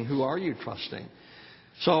trusting? Who are you trusting?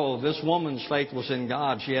 So this woman's faith was in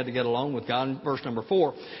God. She had to get along with God. Verse number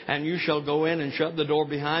 4, and you shall go in and shut the door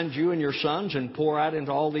behind you and your sons and pour out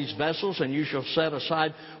into all these vessels, and you shall set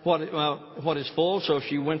aside what is full. So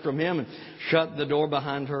she went from him and shut the door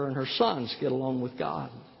behind her and her sons. Get along with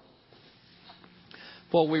God.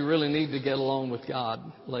 Well, we really need to get along with God,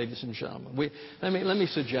 ladies and gentlemen. Let me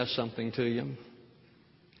suggest something to you.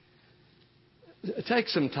 Take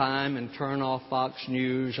some time and turn off Fox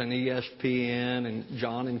News and ESPN and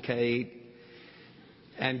John and Kate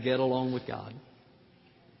and get along with God.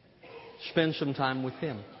 Spend some time with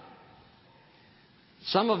Him.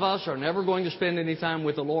 Some of us are never going to spend any time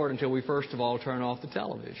with the Lord until we first of all turn off the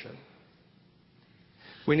television.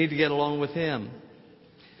 We need to get along with Him.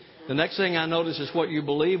 The next thing I notice is what you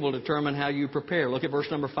believe will determine how you prepare. Look at verse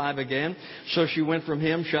number 5 again. So she went from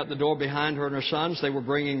him, shut the door behind her and her sons. They were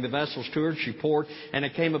bringing the vessels to her. She poured, and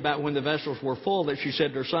it came about when the vessels were full that she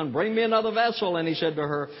said to her son, bring me another vessel. And he said to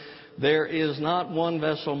her, there is not one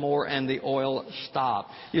vessel more, and the oil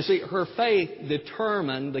stopped. You see, her faith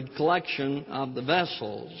determined the collection of the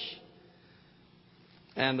vessels,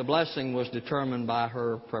 and the blessing was determined by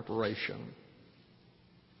her preparation.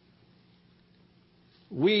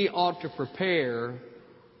 We ought to prepare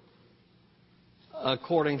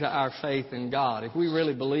according to our faith in God. If we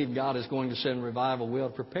really believe God is going to send revival, we ought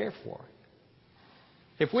to prepare for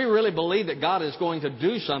it. If we really believe that God is going to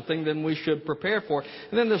do something, then we should prepare for it.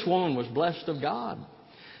 And then this woman was blessed of God.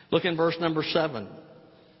 Look in verse number 7.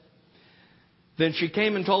 Then she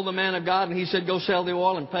came and told the man of God, and he said, go sell the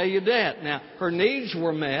oil and pay your debt. Now, her needs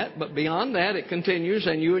were met, but beyond that it continues,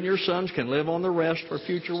 and you and your sons can live on the rest. Her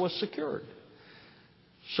future was secured.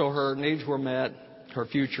 So her needs were met. Her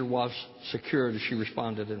future was secured as she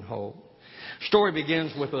responded in hope. Story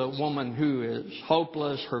begins with a woman who is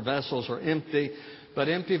hopeless. Her vessels are empty, but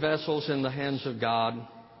empty vessels in the hands of God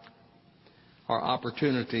are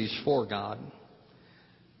opportunities for God.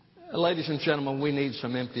 Ladies and gentlemen, we need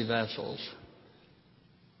some empty vessels.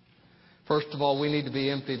 First of all, we need to be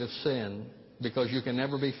emptied of sin, because you can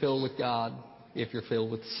never be filled with God if you're filled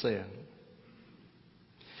with sin.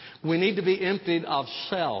 We need to be emptied of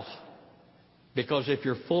self, because if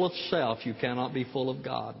you're full of self, you cannot be full of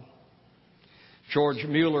God. George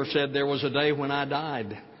Mueller said, there was a day when I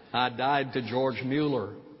died. I died to George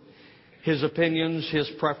Mueller. His opinions, his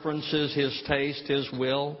preferences, his taste, his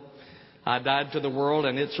will. I died to the world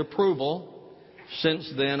and its approval.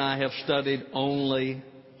 Since then I have studied only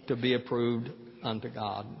to be approved unto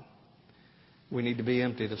God. We need to be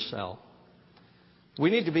emptied of self. We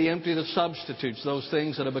need to be emptied of substitutes, those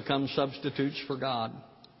things that have become substitutes for God.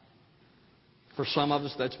 For some of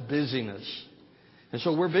us, that's busyness. And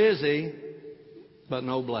so we're busy, but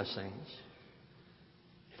no blessings.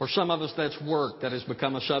 For some of us, that's work that has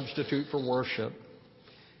become a substitute for worship.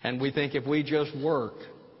 And we think if we just work,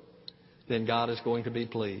 then God is going to be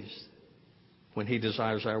pleased when He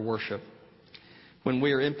desires our worship. When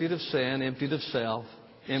we are emptied of sin, emptied of self,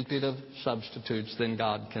 emptied of substitutes, then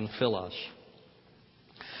God can fill us.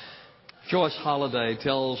 Joyce Holliday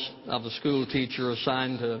tells of a school teacher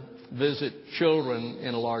assigned to visit children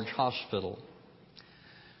in a large hospital.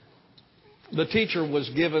 The teacher was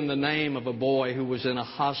given the name of a boy who was in a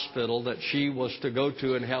hospital that she was to go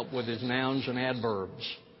to and help with his nouns and adverbs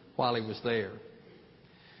while he was there.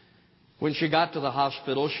 When she got to the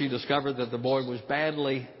hospital, she discovered that the boy was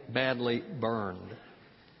badly, badly burned.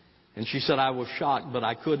 And she said, I was shocked, but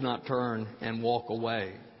I could not turn and walk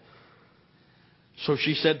away. So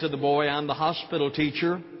she said to the boy, I'm the hospital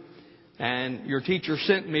teacher, and your teacher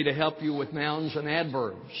sent me to help you with nouns and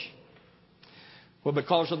adverbs. Well,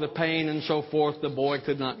 because of the pain and so forth, the boy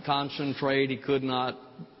could not concentrate. He could not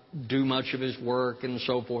do much of his work and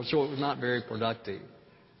so forth. So it was not very productive.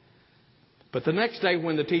 But the next day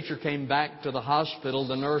when the teacher came back to the hospital,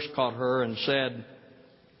 the nurse caught her and said,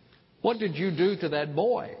 what did you do to that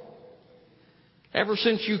boy? Ever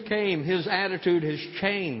since you came, his attitude has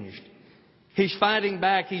changed. He's fighting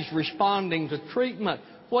back. He's responding to treatment.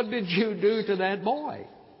 What did you do to that boy?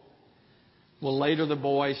 Well, later the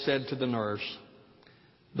boy said to the nurse,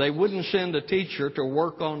 they wouldn't send a teacher to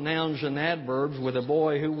work on nouns and adverbs with a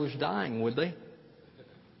boy who was dying, would they?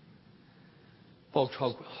 Folks,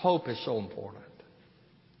 hope is so important.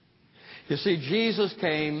 You see, Jesus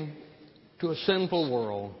came to a sinful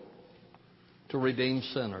world to redeem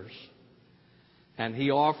sinners. And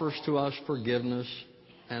He offers to us forgiveness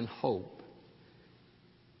and hope.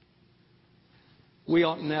 We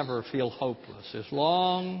ought never feel hopeless. As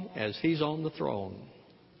long as He's on the throne,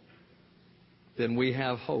 then we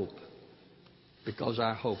have hope, because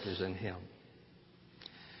our hope is in Him.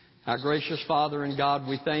 Our gracious Father and God,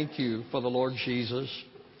 we thank You for the Lord Jesus,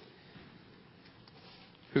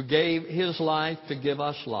 who gave His life to give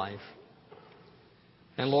us life.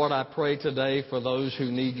 And Lord, I pray today for those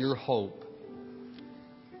who need Your hope,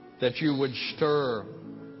 that You would stir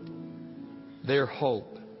their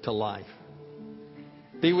hope to life.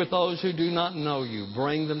 Be with those who do not know You.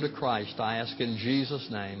 Bring them to Christ. I ask in Jesus'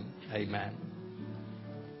 name. Amen.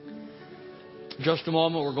 Just a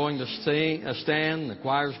moment, we're going to stand. The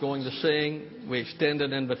choir's going to sing. We extend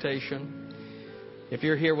an invitation. If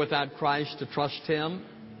you're here without Christ, to trust Him.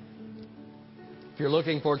 If you're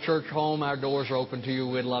looking for a church home, our doors are open to you.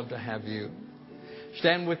 We'd love to have you.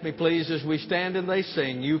 Stand with me, please, as we stand and they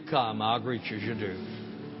sing, You Come, I'll greet you as you do.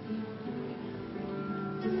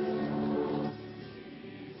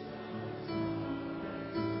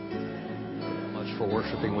 Much for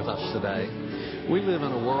worshiping with us today. We live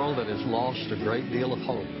in a world that has lost a great deal of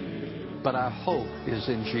hope, but our hope is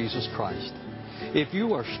in Jesus Christ. If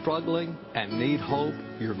you are struggling and need hope,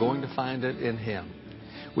 you're going to find it in Him.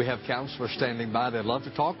 We have counselors standing by. They'd love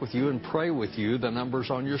to talk with you and pray with you. The number's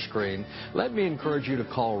on your screen. Let me encourage you to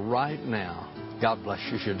call right now. God bless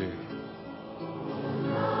you as you do.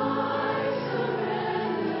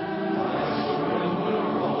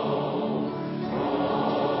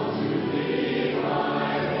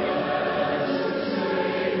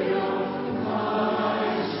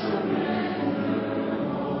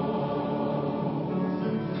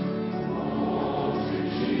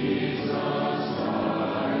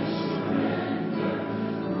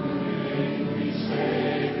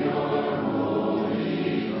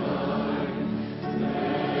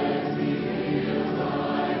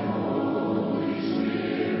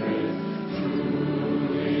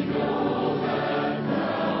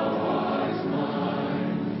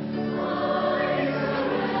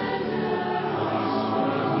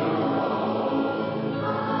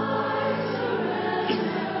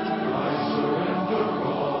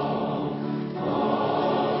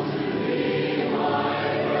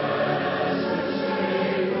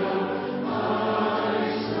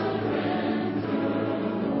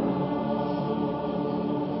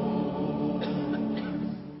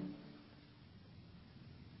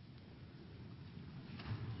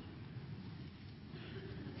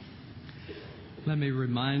 Let me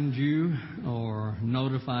remind you or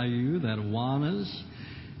notify you that Awanas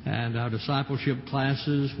and our discipleship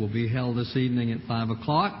classes will be held this evening at 5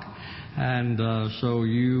 o'clock. And so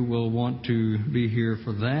you will want to be here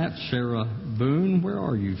for that. Sarah Boone, where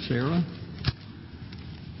are you, Sarah?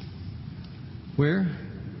 Where?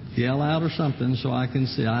 Yell out or something so I can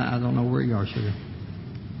see. I don't know where you are, Sarah.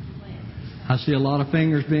 I see a lot of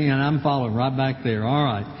fingers and I'm following right back there. All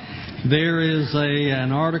right. There is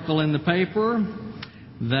an article in the paper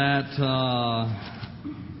that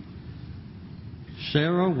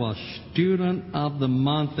Sarah was Student of the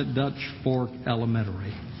Month at Dutch Fork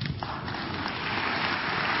Elementary.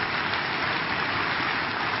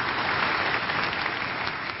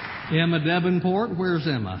 Emma Debenport, where's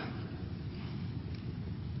Emma?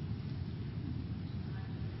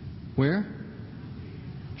 Where?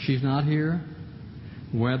 She's not here?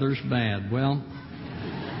 Weather's bad. Well,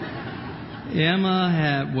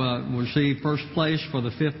 Emma received first place for the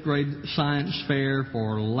 5th grade science fair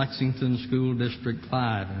for Lexington School District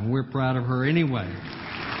 5, and we're proud of her anyway.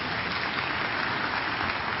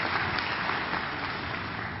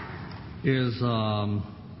 Is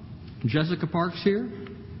Jessica Parks here?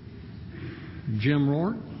 Jim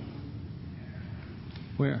Rourke?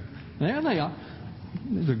 Where? There they are.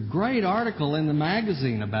 There's a great article in the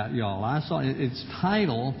magazine about y'all. I saw its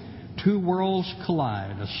title, Two Worlds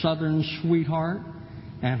Collide, a Southern Sweetheart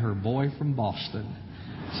and Her Boy from Boston.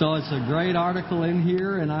 So it's a great article in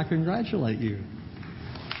here, and I congratulate you.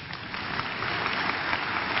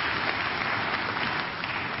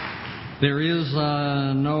 There is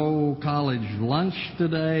no college lunch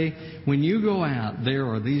today. When you go out, there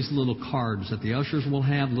are these little cards that the ushers will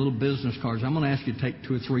have, little business cards. I'm going to ask you to take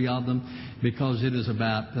 2 or 3 of them because it is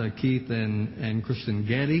about Keith and Kristen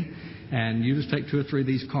Getty. And you just take 2 or 3 of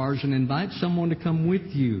these cards and invite someone to come with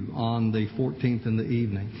you on the 14th in the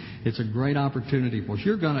evening. It's a great opportunity for us.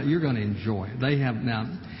 You're gonna enjoy it. They have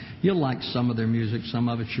now. You'll like some of their music, some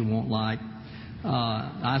of it you won't like.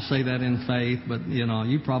 I say that in faith, but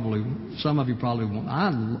some of you probably won't.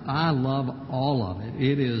 I love all of it.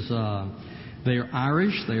 It is. They're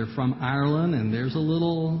Irish. They're from Ireland, and there's a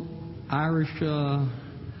little Irish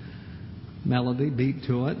melody beat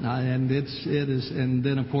to it, and it is. And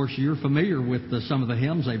then, of course, you're familiar with some of the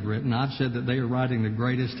hymns they've written. I've said that they are writing the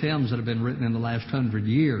greatest hymns that have been written in the last 100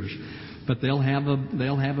 years. But they'll have a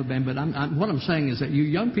band. But what I'm saying is that you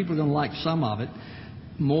young people are going to like some of it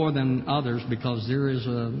more than others because there is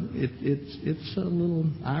it's a little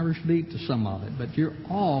Irish beat to some of it, but you're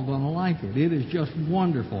all going to like it. It is just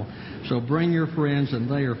wonderful. So bring your friends, and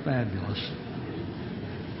they are fabulous.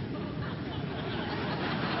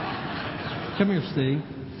 Come here, Steve.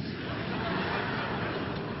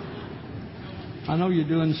 I know you're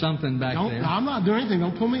doing something back there. I'm not doing anything.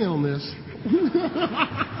 Don't put me on this.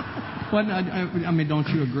 What? I mean, don't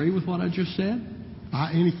you agree with what I just said?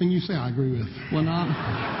 Anything you say, I agree with. Well, not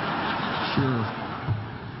sure.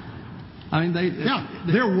 I mean,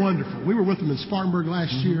 they're wonderful. We were with them in Spartanburg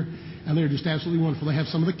last year, and they're just absolutely wonderful. They have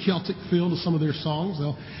some of the Celtic feel to some of their songs,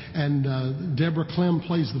 and Deborah Clem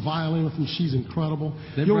plays the violin with them. She's incredible.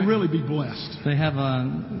 You'll really be blessed. They have a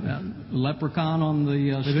leprechaun on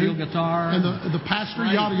the steel guitar, and the pastor.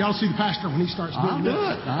 Right. Y'all see the pastor when he starts doing this.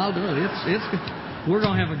 I'll do it. We're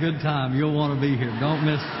going to have a good time. You'll want to be here. Don't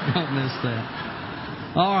miss that.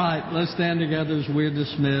 All right, let's stand together as we're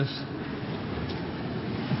dismissed.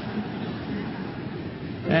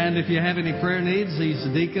 And if you have any prayer needs, these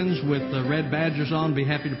deacons with the red badges on be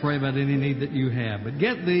happy to pray about any need that you have. But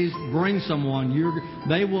get these, bring someone.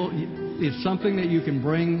 It's something that you can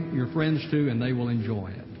bring your friends to, and they will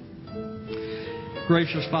enjoy it.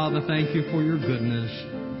 Gracious Father, thank you for your goodness.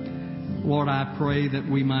 Lord, I pray that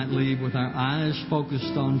we might leave with our eyes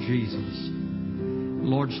focused on Jesus.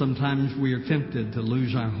 Lord, sometimes we are tempted to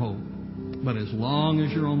lose our hope. But as long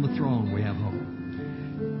as you're on the throne, we have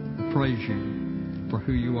hope. Praise you for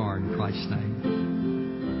who you are in Christ's name.